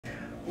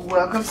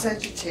Welcome,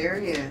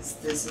 Sagittarius.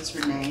 This is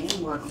Renee,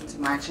 and welcome to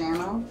my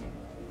channel.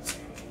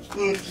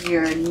 If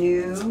you're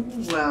new,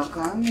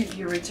 welcome. If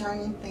you're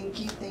returning,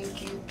 thank you,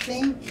 thank you,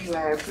 thank you.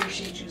 I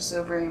appreciate you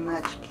so very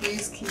much.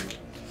 Please keep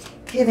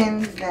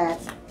hitting that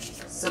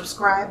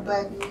subscribe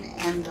button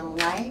and the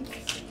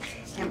like.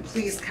 And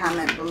please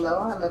comment below.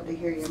 I love to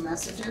hear your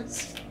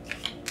messages.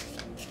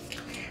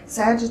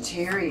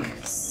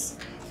 Sagittarius,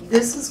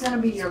 this is going to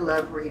be your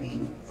love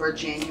reading for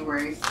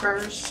January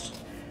 1st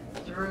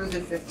through the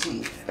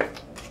 15th.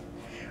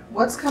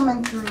 What's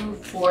coming through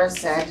for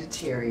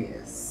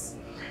Sagittarius?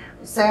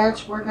 Sag,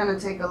 we're going to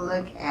take a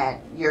look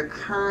at your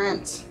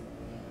current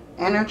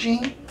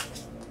energy.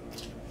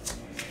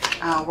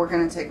 We're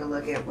going to take a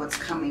look at what's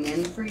coming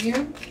in for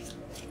you.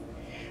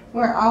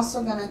 We're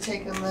also going to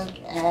take a look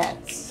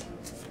at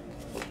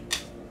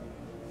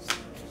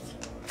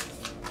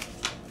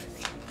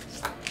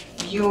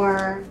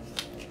your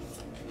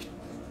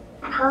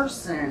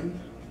person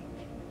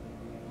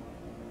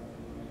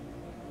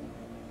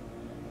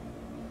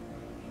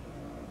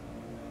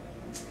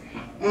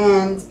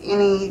and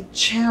any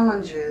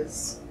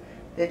challenges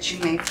that you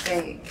may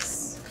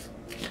face.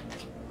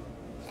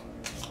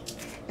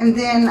 And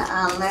then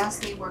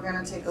lastly, we're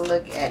going to take a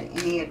look at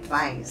any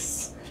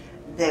advice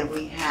that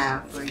we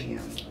have for you.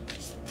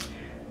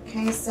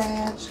 Okay,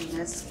 Sag,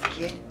 let's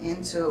get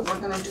into it. We're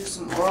going to do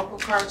some oracle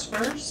cards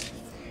first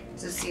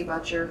to see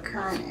about your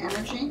current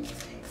energy,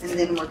 and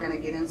then we're going to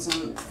get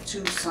into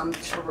some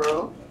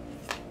tarot.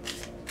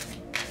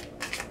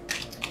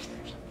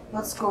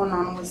 What's going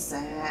on with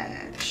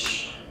Sag?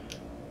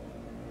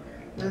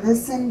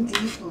 Listen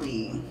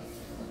deeply.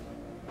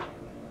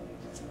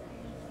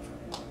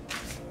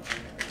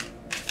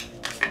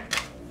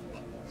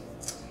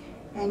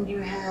 And you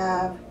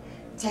have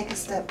take a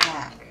step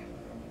back.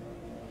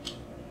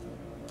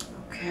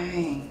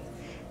 Okay.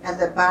 At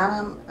the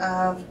bottom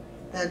of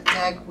the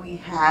deck we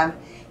have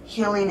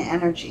healing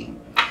energy.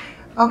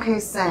 Okay,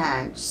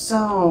 Sag.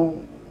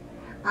 So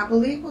I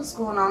believe what's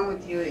going on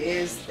with you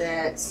is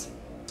that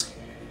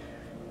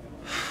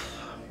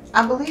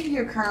I believe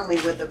you're currently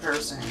with a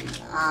person,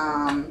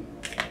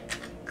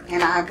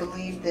 and I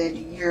believe that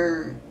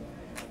you're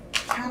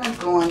kind of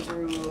going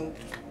through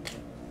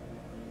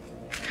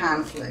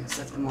conflicts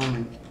at the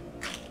moment.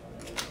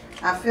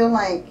 I feel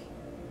like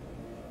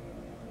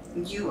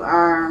you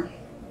are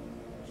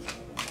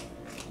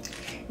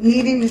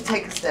needing to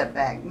take a step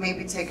back,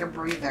 maybe take a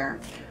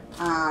breather.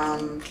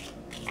 I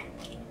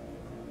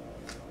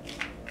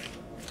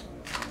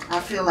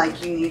feel like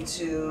you need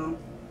to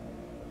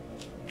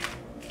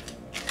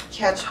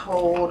catch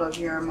hold of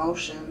your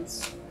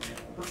emotions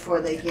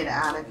before they get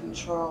out of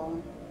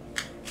control,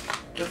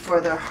 before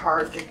they're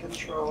hard to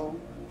control.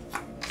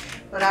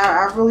 But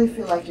I really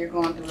feel like you're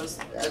going through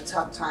a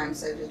tough time,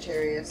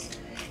 Sagittarius,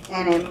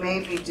 and it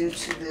may be due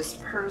to this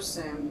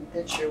person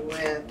that you're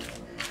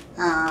with.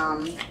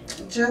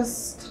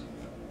 Just,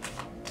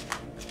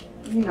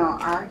 you know,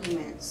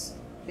 arguments,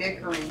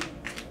 bickering,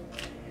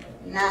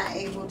 not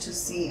able to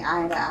see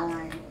eye to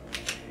eye.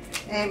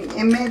 And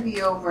it may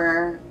be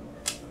over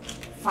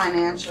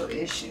financial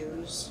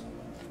issues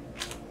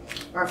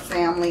or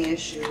family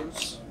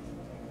issues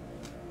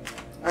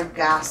or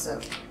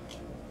gossip.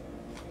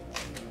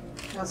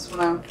 That's what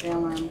I'm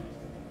feeling.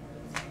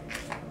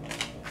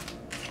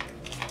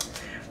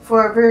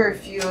 For a very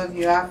few of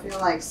you, I feel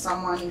like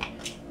someone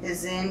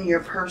is in your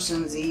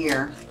person's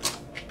ear.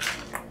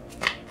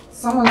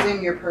 Someone's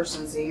in your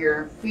person's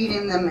ear,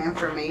 feeding them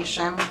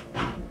information,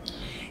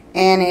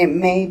 and it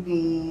may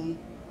be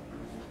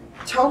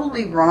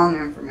totally wrong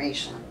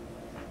information.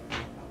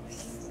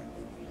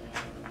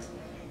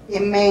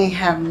 It may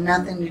have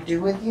nothing to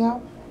do with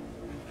you.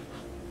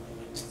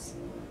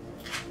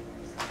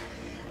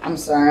 I'm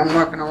sorry, I'm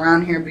walking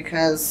around here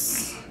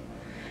because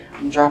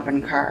I'm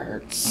dropping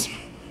cards.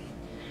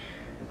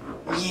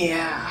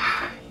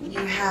 Yeah, you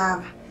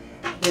have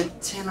the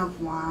Ten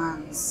of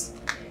Wands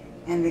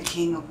and the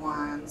King of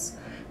Wands.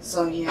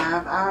 So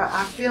yeah,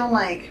 I feel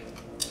like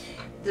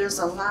there's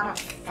a lot of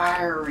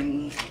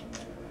fiery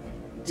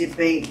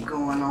debate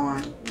going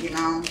on, you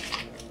know.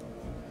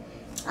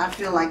 I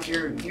feel like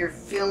you're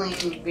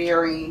feeling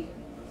very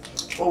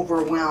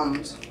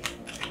overwhelmed,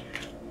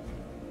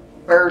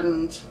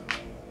 burdened.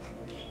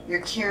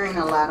 You're carrying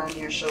a lot on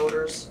your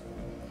shoulders,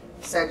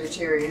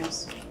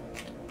 Sagittarius.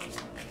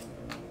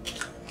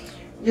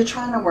 You're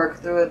trying to work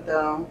through it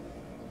though.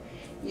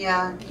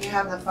 Yeah, you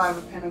have the Five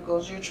of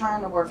Pentacles. You're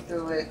trying to work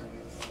through it,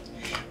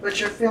 but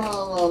you're feeling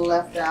a little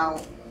left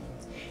out.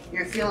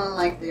 You're feeling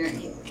like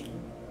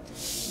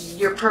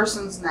your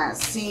person's not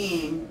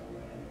seeing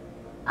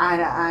eye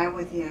to eye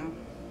with you,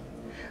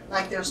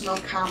 like there's no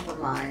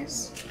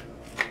compromise.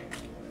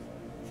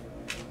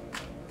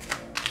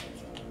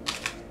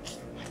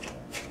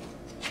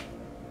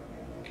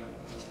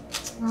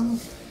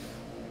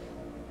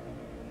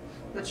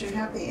 But you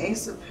have the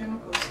Ace of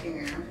Pentacles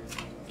here,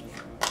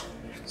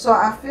 so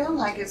I feel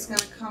like it's going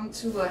to come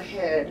to a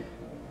head,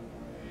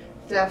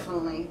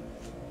 definitely.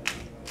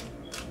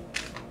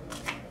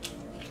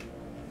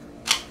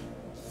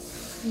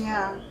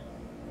 Yeah.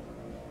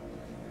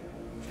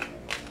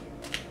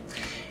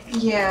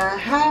 Yeah,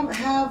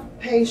 have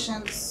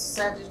patience,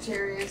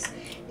 Sagittarius.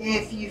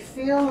 If you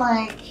feel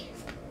like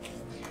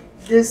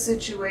this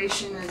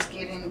situation is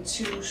getting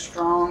too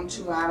strong,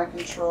 too out of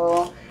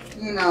control,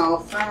 you know,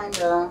 find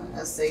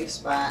a safe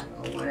spot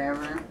or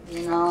whatever,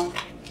 you know.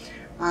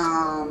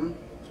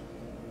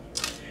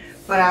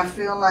 But I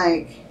feel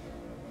like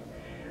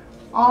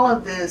all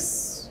of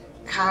this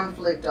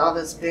conflict, all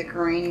this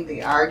bickering,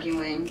 the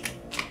arguing,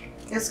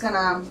 it's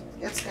gonna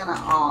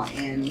all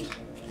end.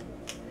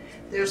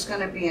 There's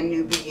gonna be a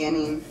new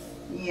beginning.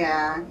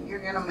 Yeah, you're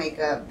gonna make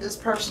up. This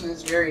person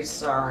is very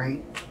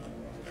sorry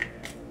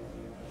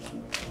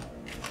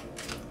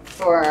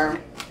for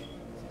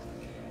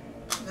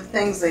the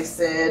things they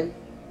said.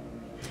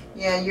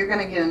 Yeah, you're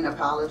gonna get an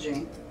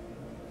apology.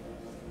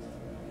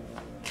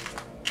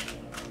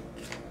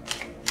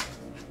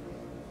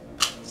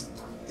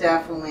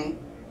 Definitely.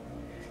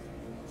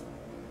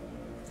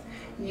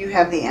 You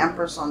have the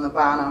Empress on the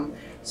bottom.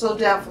 So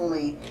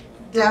definitely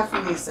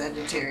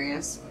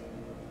Sagittarius.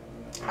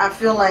 I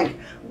feel like,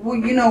 well,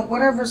 you know,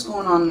 whatever's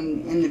going on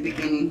in the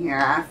beginning here,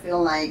 I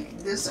feel like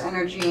this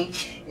energy,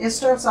 it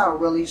starts out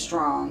really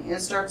strong.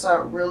 It starts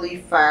out really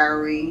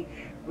fiery,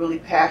 really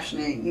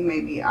passionate. You may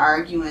be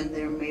arguing.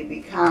 There may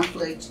be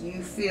conflict.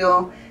 You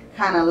feel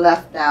kind of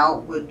left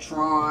out,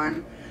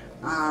 withdrawn.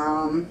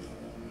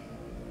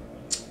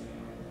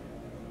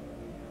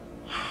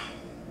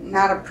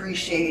 Not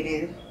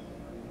appreciated.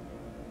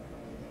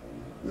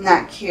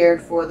 Not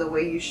cared for the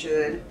way you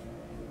should.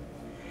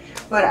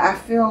 But I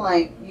feel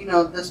like, you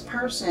know, this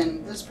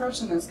person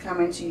is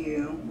coming to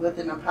you with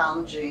an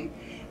apology.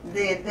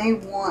 They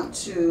want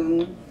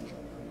to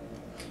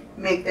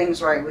make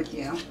things right with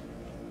you.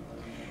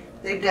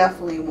 They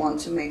definitely want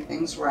to make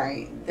things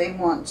right. They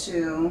want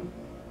to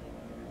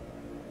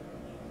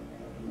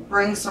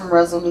bring some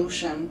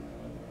resolution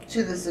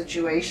to the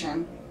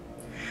situation.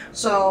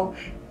 So,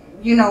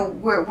 you know,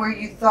 where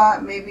you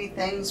thought maybe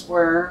things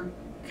were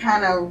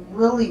kind of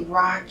really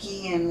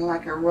rocky and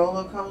like a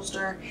roller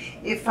coaster,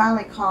 it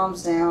finally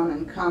calms down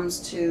and comes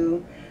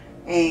to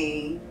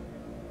a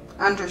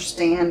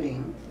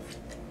understanding.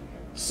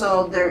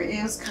 So there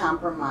is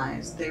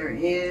compromise. There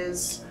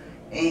is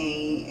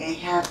a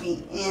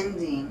happy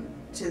ending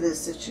to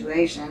this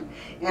situation.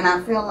 And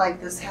I feel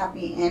like this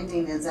happy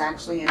ending is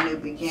actually a new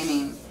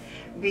beginning,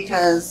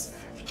 because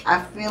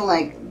I feel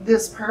like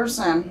this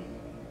person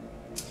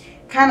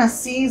kind of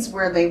sees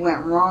where they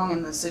went wrong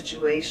in the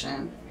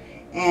situation.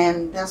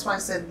 And that's why I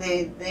said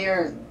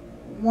they're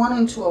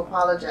wanting to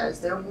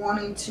apologize. They're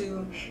wanting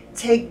to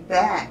take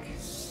back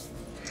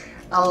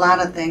a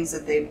lot of things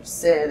that they've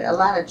said, a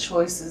lot of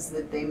choices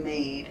that they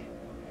made,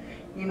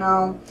 you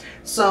know.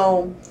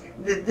 So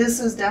this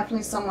is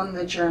definitely someone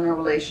that you're in a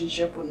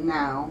relationship with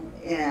now.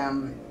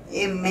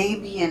 It may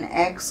be an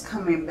ex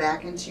coming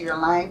back into your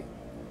life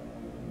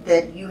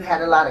that you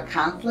had a lot of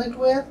conflict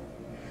with.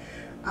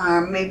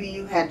 Maybe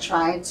you had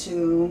tried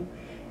to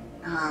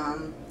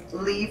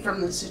leave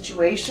from the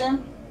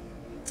situation,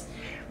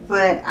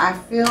 but I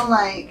feel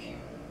like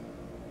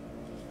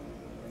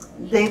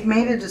they've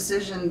made a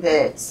decision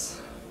that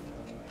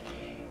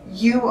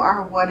you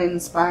are what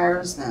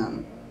inspires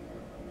them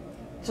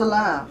to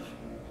love.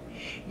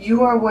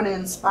 You are what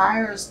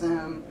inspires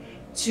them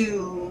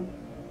to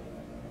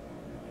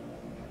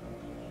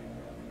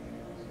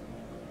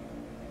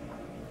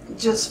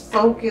just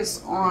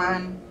focus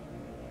on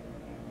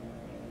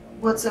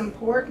what's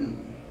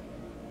important.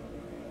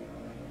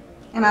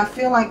 And I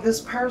feel like this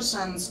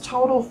person's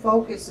total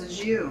focus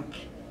is you.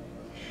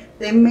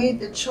 They made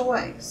the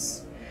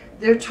choice.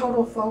 Their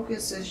total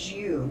focus is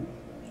you,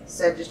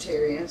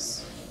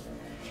 Sagittarius.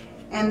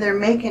 And they're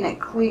making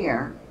it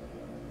clear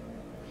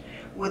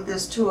with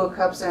this Two of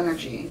Cups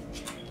energy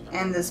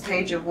and this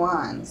Page of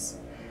Wands.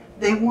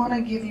 They want to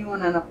give you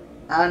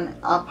an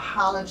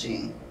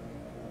apology.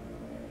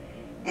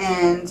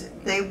 And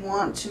they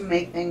want to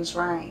make things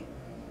right.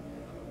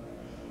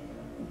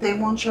 They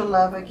want your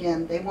love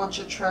again. They want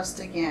your trust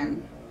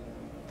again.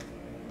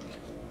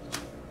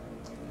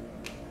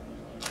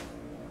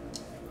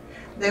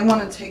 They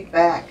want to take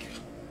back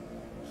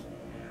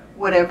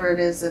whatever it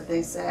is that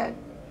they said,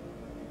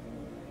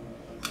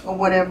 or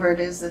whatever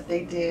it is that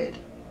they did.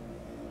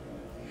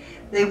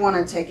 They want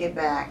to take it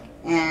back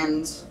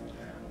and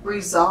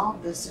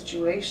resolve the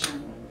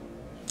situation.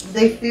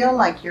 They feel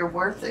like you're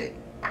worth it.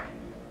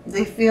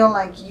 They feel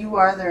like you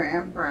are their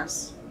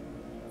Empress,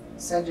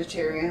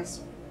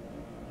 Sagittarius.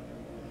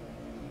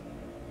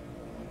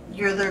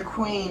 You're their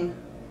queen,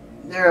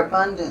 their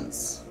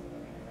abundance.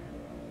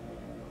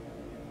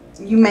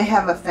 You may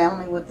have a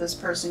family with this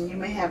person. You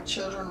may have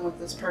children with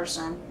this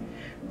person.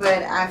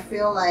 But I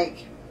feel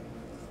like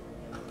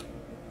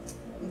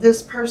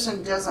this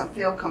person doesn't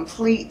feel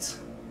complete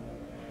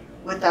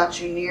without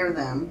you near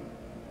them.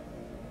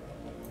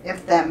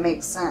 If that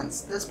makes sense.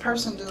 This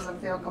person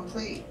doesn't feel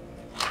complete.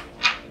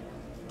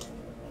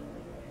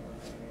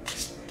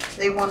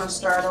 They want to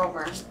start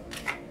over.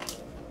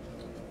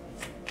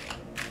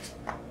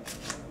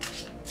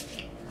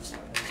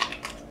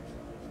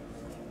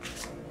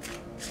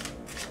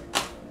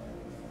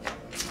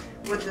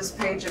 with this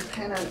Page of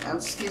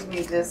Pentacles, excuse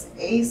me, this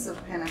Ace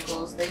of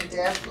Pentacles, they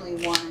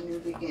definitely want a new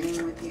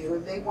beginning with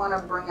you. They want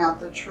to bring out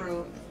the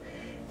truth.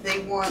 They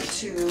want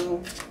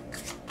to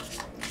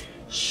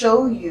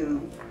show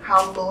you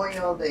how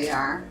loyal they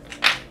are,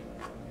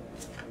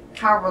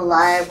 how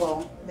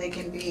reliable they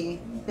can be.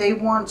 They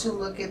want to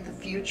look at the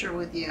future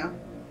with you.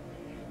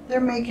 They're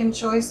making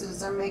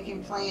choices. They're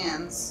making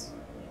plans.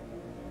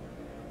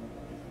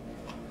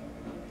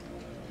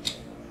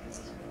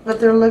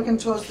 But they're looking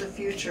towards the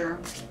future.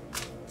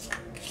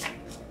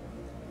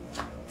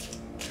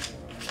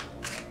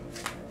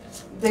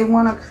 They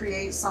want to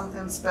create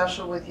something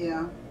special with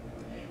you.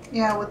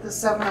 Yeah, with the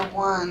Seven of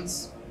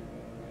Wands.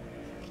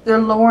 They're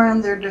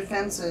lowering their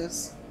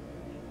defenses.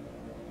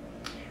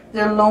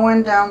 They're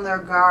lowering down their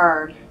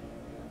guard.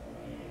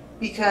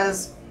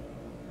 Because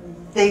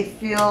they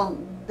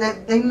feel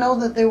that they know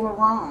that they were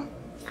wrong.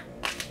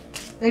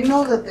 They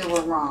know that they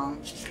were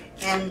wrong.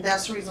 And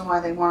that's the reason why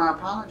they want to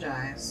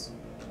apologize.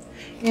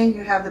 And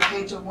you have the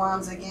Page of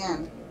Wands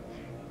again.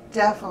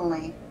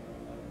 Definitely.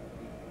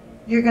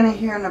 You're going to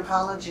hear an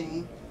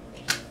apology.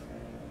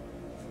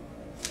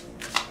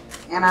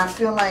 And I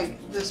feel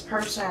like this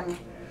person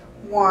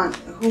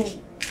who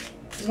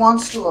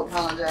wants to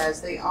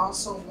apologize, they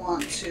also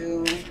want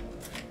to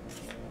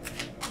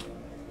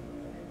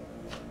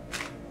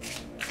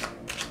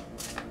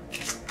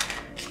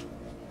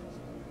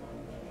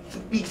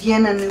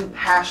begin a new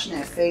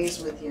passionate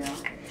phase with you.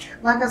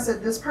 Like I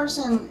said, this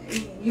person,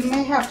 you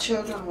may have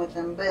children with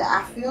them, but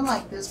I feel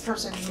like this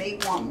person may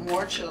want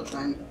more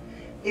children.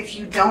 If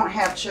you don't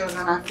have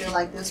children, I feel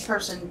like this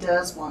person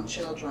does want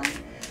children.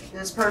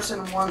 This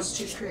person wants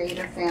to create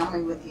a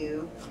family with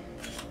you.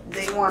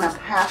 They want a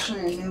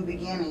passionate new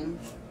beginning.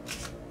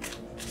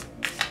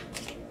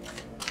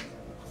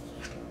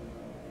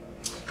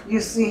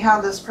 You see how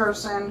this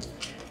person,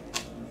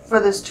 for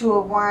this Two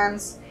of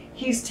Wands,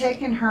 he's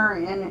taken her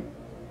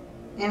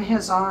in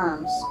his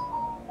arms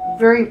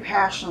very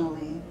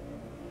passionately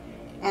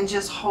and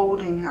just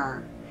holding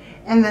her.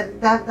 And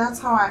that's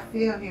how I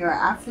feel here.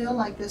 I feel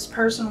like this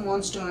person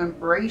wants to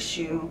embrace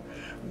you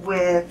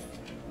with,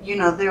 you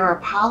know, their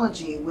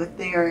apology, with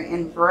their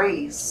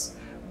embrace,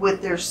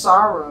 with their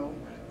sorrow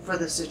for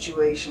the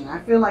situation. I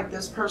feel like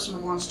this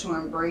person wants to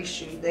embrace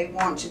you. They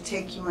want to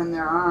take you in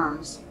their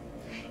arms.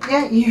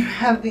 Yet you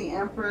have the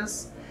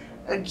Empress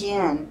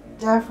again.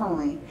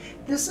 Definitely.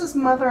 This is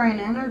mothering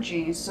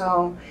energy.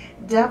 So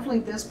definitely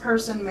this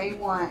person may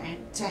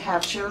want to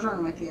have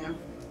children with you.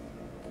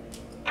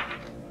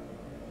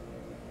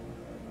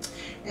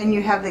 And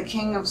you have the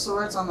King of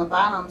Swords on the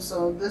bottom.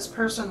 So this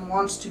person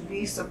wants to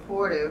be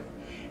supportive.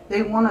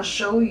 They want to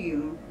show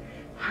you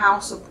how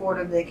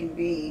supportive they can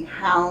be.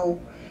 How,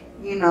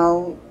 you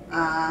know,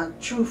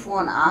 truthful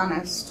and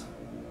honest.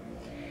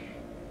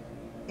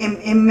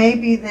 It may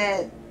be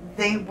that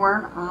they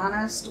weren't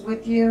honest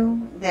with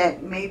you.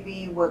 That may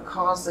be what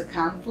caused the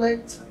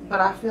conflict. But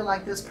I feel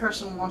like this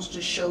person wants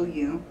to show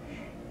you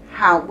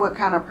what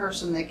kind of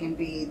person they can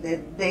be.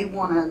 That they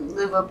want to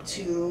live up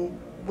to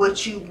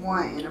what you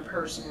want in a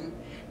person.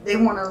 They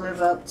want to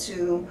live up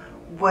to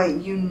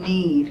what you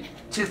need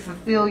to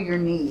fulfill your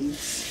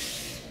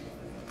needs.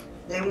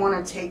 They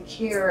want to take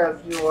care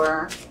of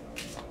your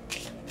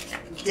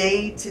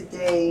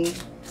day-to-day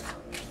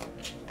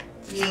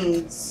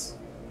needs,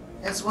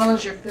 as well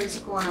as your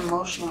physical and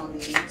emotional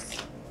needs.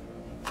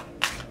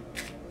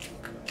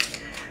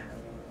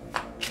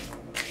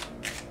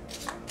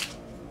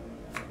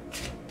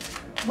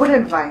 What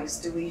advice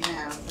do we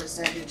have for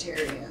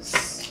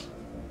Sagittarius?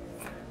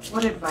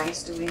 What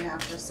advice do we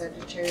have for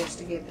Sagittarius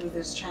to get through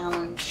this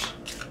challenge?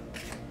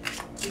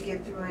 To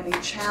get through any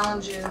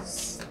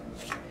challenges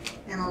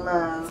in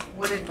love?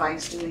 What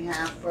advice do we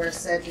have for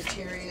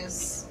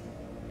Sagittarius?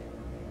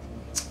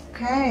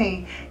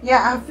 Okay.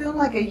 Yeah, I feel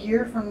like a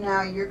year from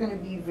now, you're going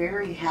to be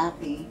very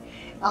happy.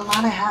 A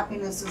lot of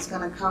happiness is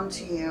going to come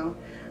to you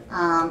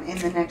in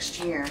the next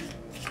year.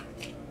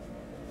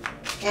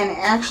 And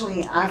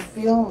actually, I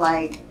feel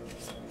like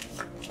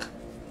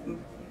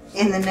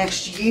in the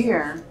next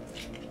year,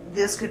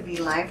 this could be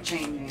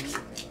life-changing.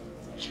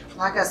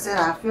 Like I said,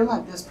 I feel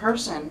like this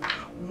person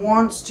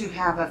wants to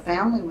have a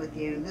family with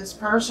you. This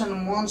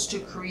person wants to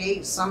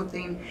create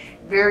something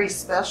very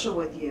special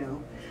with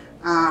you.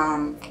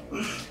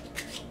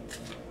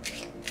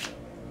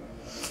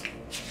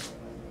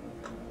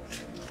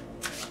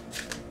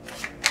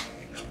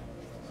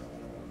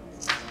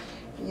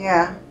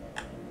 Yeah.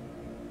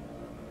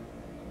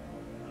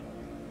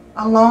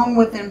 Along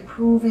with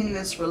improving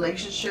this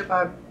relationship,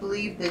 I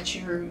believe that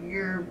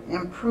you're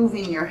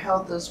improving your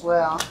health as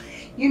well.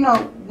 You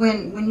know,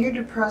 when you're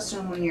depressed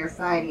and when you're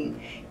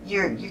fighting,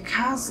 you're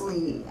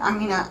constantly, I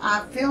mean,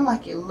 I feel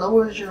like it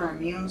lowers your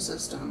immune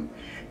system.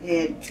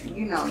 It,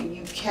 you know,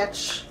 you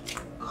catch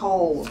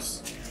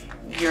colds,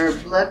 your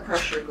blood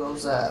pressure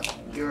goes up,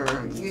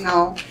 you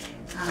know,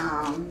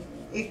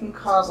 it can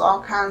cause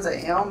all kinds of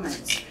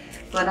ailments.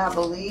 But I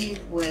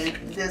believe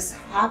with this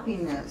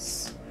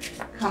happiness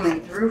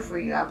coming through for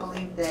you, I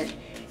believe that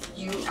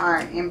you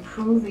are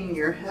improving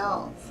your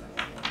health.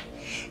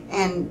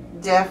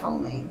 And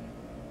definitely,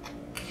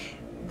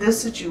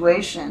 this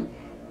situation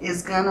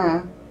is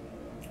gonna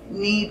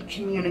need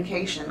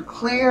communication,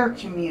 clear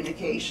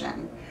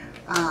communication,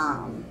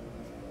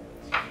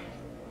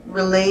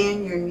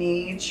 relaying your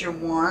needs, your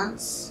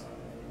wants.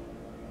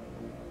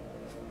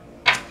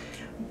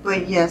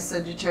 But yes,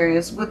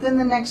 Sagittarius, within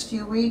the next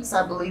few weeks,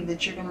 I believe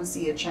that you're going to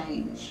see a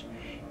change.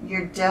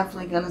 You're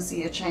definitely going to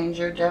see a change.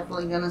 You're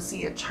definitely going to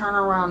see a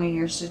turnaround in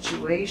your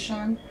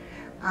situation.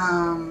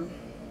 I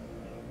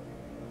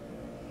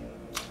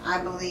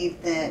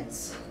believe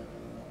that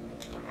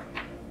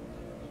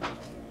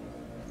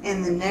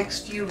in the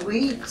next few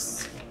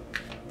weeks,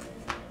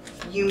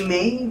 you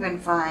may even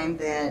find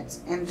that,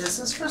 and this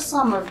is for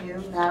some of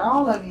you, not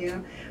all of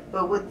you,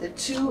 but with the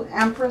 2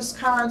 Empress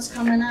cards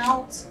coming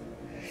out,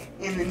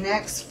 in the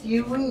next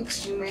few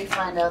weeks, you may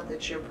find out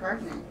that you're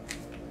pregnant.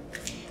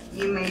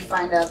 You may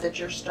find out that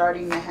you're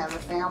starting to have a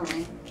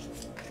family.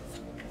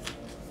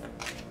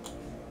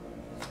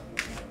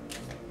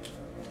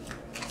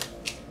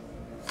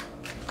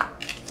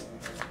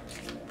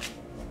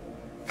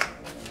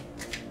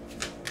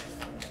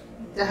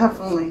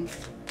 Definitely.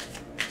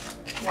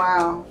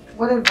 Wow.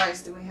 What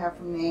advice do we have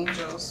from the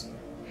angels?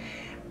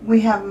 We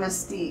have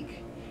Mystique.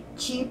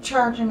 Keep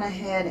charging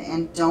ahead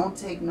and don't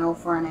take no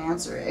for an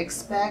answer.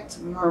 Expect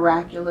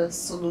miraculous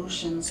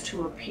solutions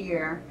to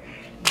appear.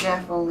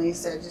 Definitely,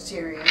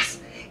 Sagittarius.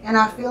 And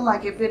I feel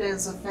like if it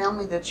is a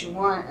family that you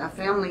want, a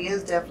family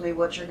is definitely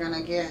what you're going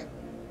to get.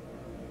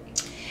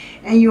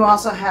 And you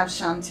also have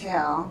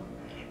Chantel.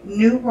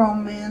 New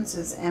romance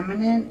is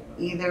imminent,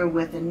 either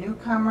with a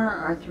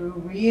newcomer or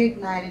through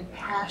reignited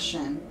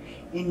passion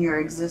in your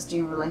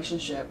existing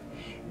relationship.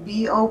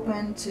 Be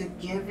open to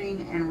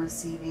giving and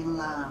receiving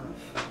love.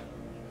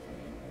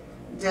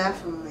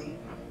 Definitely.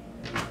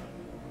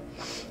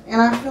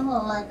 And I feel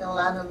like a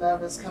lot of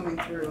love is coming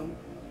through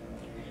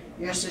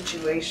your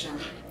situation.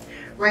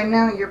 Right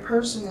now, your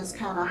person is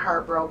kind of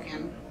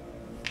heartbroken.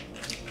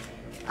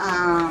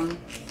 I'm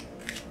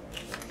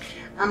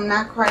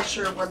not quite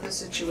sure what the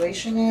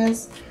situation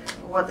is,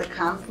 what the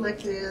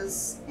conflict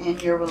is in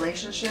your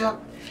relationship,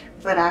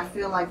 but I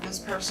feel like this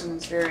person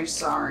is very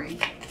sorry.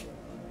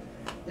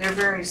 They're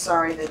very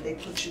sorry that they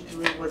put you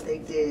through what they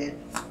did.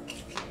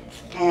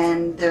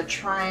 And they're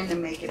trying to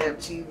make it up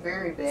to you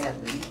very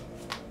badly.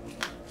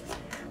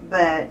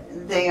 But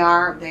they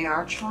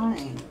are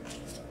trying.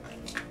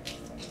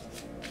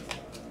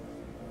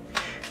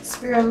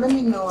 Spirit, let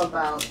me know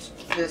about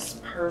this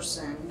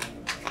person.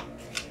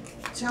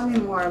 Tell me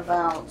more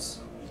about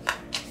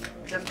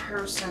the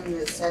person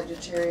that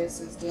Sagittarius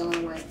is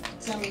dealing with.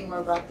 Tell me more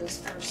about this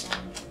person.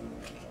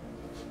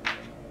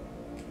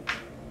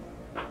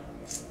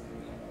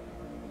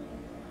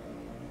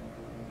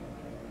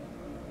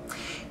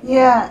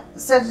 Yeah,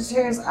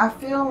 Sagittarius, I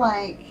feel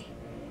like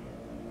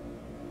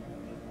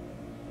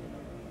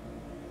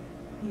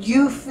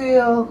you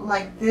feel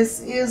like this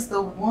is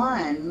the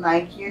one.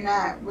 Like you're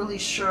not really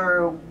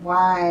sure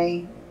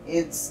why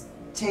it's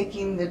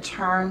taking the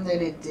turn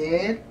that it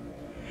did.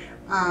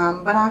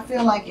 But I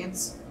feel like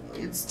it's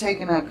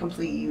taken a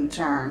complete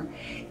U-turn.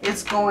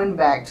 It's going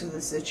back to the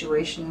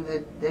situation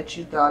that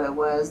you thought it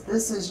was.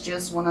 This is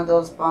just one of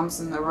those bumps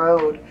in the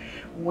road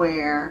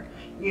where,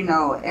 you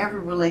know, every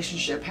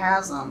relationship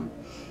has them.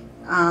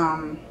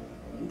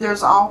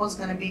 There's always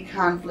going to be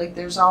conflict.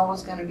 There's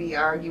always going to be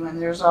arguing.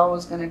 There's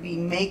always going to be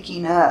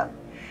making up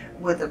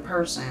with a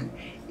person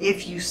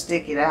if you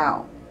stick it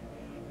out.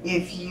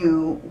 If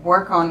you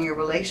work on your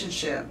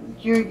relationship,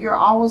 you're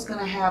always going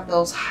to have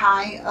those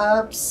high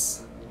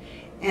ups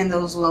and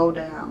those low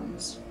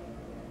downs.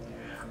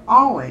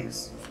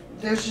 Always.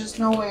 There's just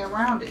no way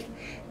around it.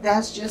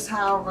 That's just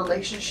how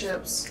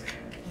relationships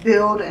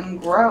build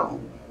and grow,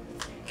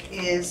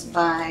 is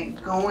by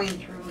going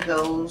through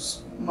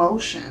those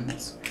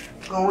motions,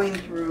 going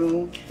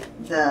through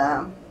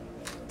the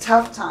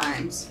tough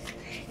times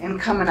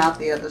and coming out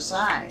the other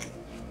side.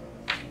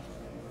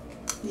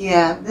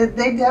 Yeah,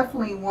 they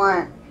definitely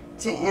want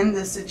to end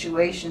the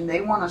situation.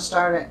 They want to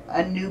start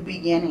a new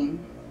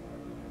beginning.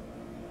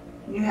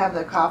 You have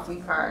the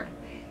Coffin card.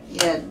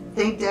 Yeah,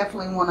 they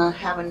definitely want to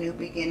have a new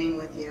beginning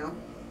with you.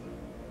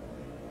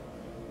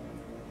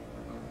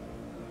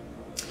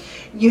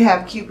 You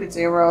have Cupid's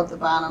arrow at the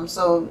bottom.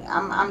 So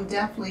I'm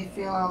definitely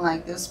feeling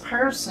like this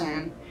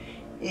person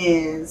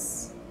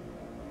is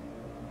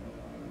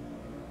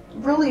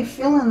really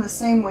feeling the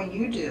same way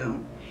you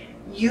do.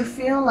 You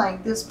feel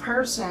like this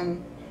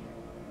person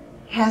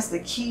has the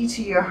key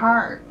to your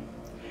heart.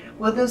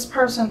 Well, this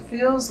person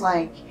feels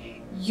like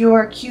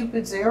you're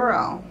Cupid's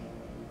arrow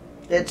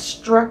that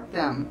struck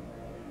them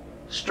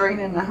straight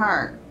in the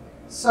heart.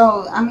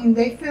 So, I mean,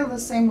 they feel the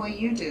same way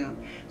you do.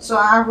 So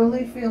I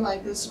really feel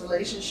like this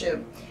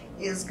relationship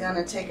is going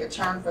to take a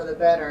turn for the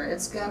better.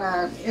 It's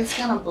gonna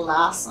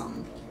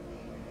blossom.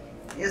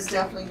 It's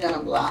definitely going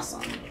to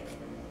blossom.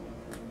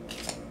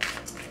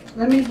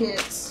 Let me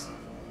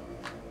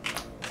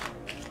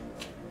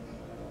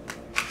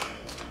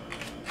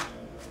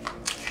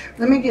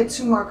get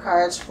 2 more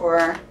cards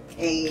for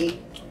a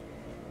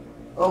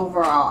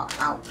overall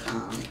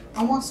outcome.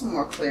 I want some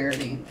more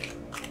clarity,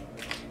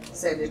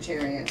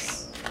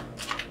 Sagittarius.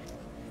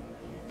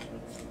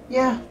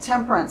 Yeah,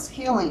 temperance,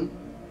 healing.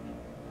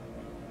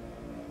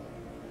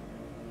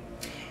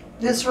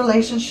 This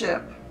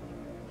relationship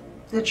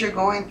that you're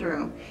going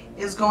through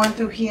is going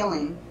through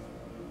healing.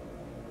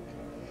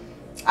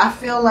 I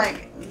feel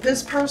like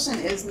this person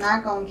is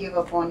not going to give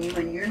up on you,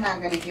 and you're not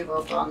going to give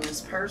up on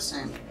this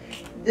person.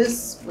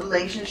 This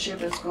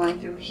relationship is going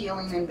through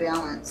healing and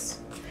balance.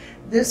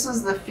 This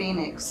is the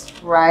phoenix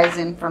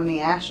rising from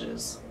the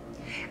ashes.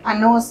 I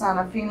know it's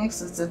not a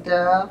phoenix, it's a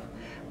dove,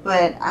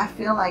 but I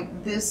feel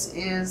like this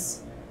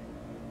is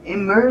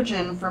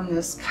emerging from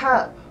this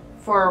cup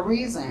for a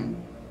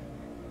reason.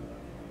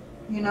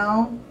 You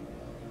know?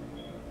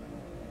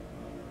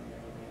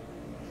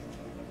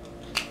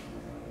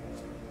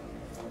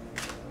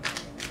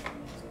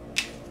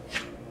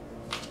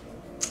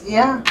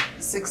 Yeah,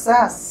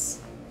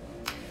 success.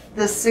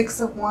 The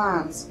Six of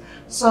Wands.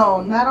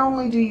 So not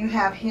only do you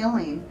have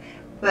healing,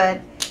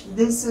 but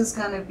this is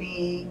going to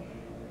be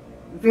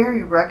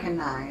very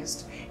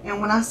recognized. And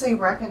when I say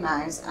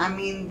recognized, I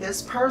mean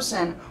this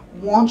person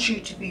wants you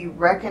to be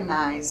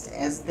recognized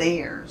as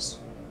theirs.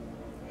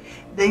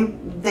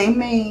 They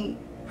may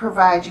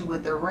provide you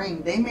with a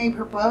ring. They may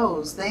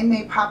propose. They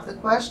may pop the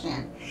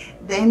question.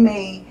 They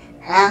may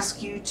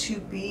ask you to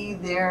be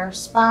their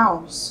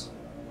spouse.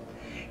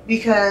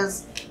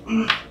 Because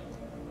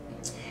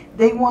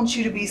they want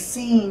you to be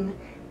seen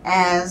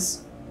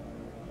as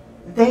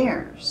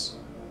theirs.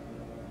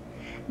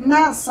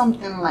 Not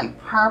something like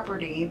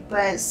property,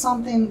 but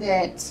something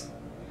that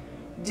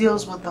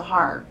deals with the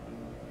heart.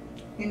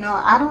 You know,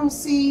 I don't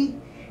see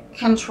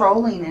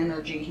controlling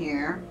energy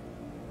here.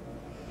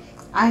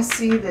 I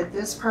see that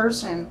this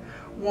person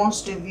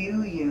wants to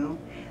view you.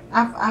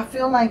 I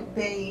feel like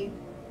they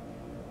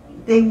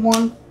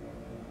want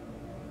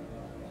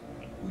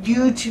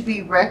you to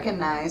be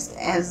recognized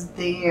as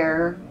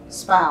their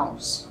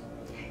spouse,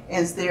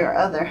 as their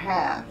other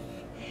half,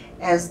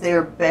 as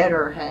their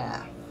better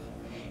half,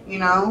 you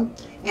know?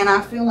 And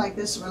I feel like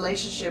this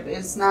relationship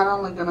is not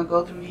only going to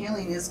go through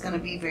healing, it's going to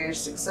be very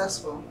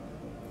successful.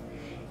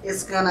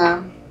 It's going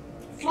to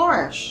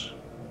flourish.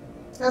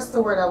 That's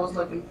the word I was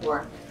looking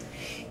for.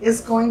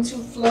 It's going to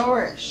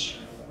flourish.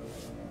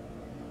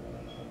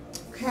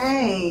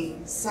 Okay,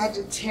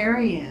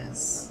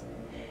 Sagittarius.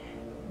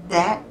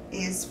 That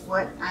is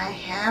what I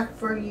have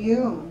for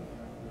you.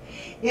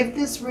 If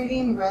this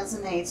reading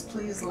resonates,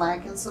 please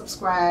like and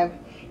subscribe.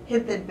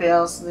 Hit that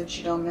bell so that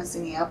you don't miss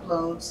any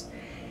uploads.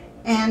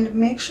 And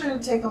make sure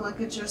to take a look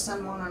at your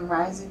sun, moon, and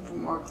rising for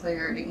more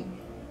clarity.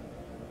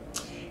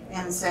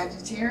 And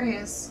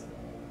Sagittarius,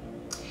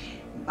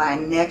 by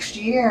next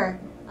year,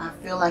 I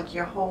feel like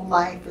your whole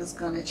life is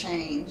going to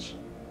change.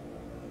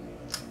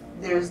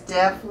 There's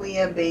definitely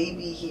a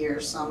baby here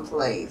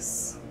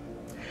someplace.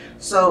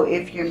 So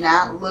if you're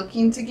not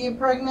looking to get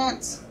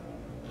pregnant,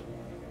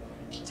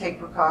 take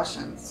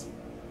precautions.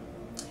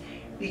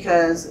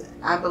 Because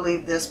I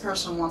believe this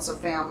person wants a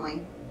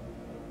family.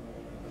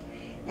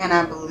 And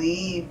I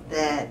believe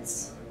that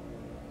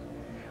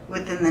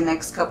within the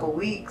next couple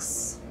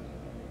weeks,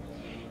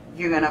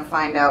 you're going to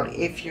find out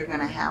if you're going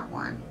to have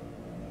one.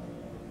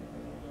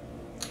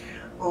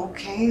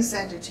 Okay,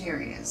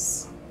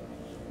 Sagittarius.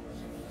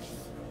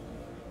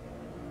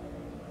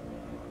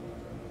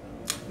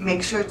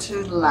 Make sure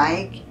to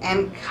like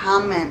and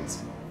comment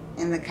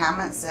in the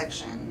comment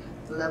section.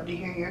 I'd love to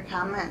hear your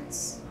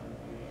comments.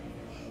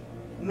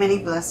 Many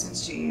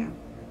blessings to you.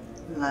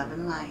 Love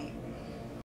and light.